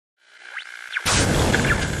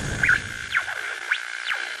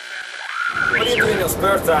your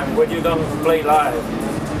spare time when you don't play live?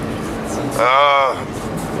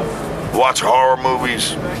 Watch horror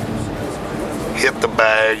movies, hit the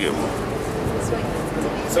bag.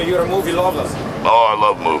 So you're a movie lover? Oh, I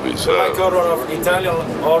love movies. Like horror, Italian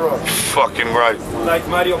horror? Fucking right. Like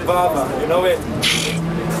Mario Bava, you know it?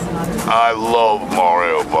 I love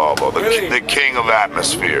Mario Bava, Really? the king of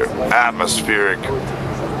atmosphere, atmospheric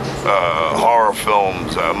horror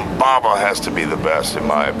films. Bava has to be the best in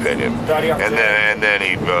my opinion. And then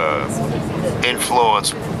he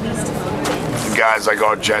influenced guys like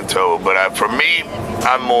Argento, but for me,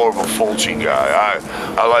 I'm more of a Fulci guy.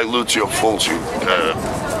 I like Lucio Fulci.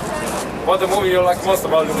 What the movie you like most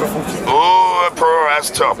about Lucio Fulci? Oh, that's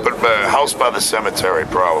tough, but House by the Cemetery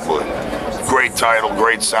probably. Great title,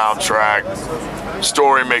 great soundtrack.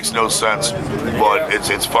 Story makes no sense, but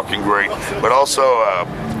it's fucking great. But also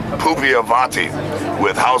Pupi Avati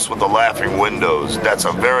with House with the Laughing Windows. That's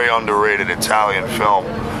a very underrated Italian film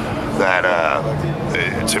that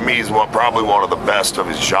to me is probably one of the best of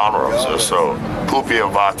his genres. So Pupi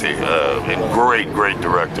Avati, great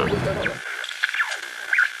director.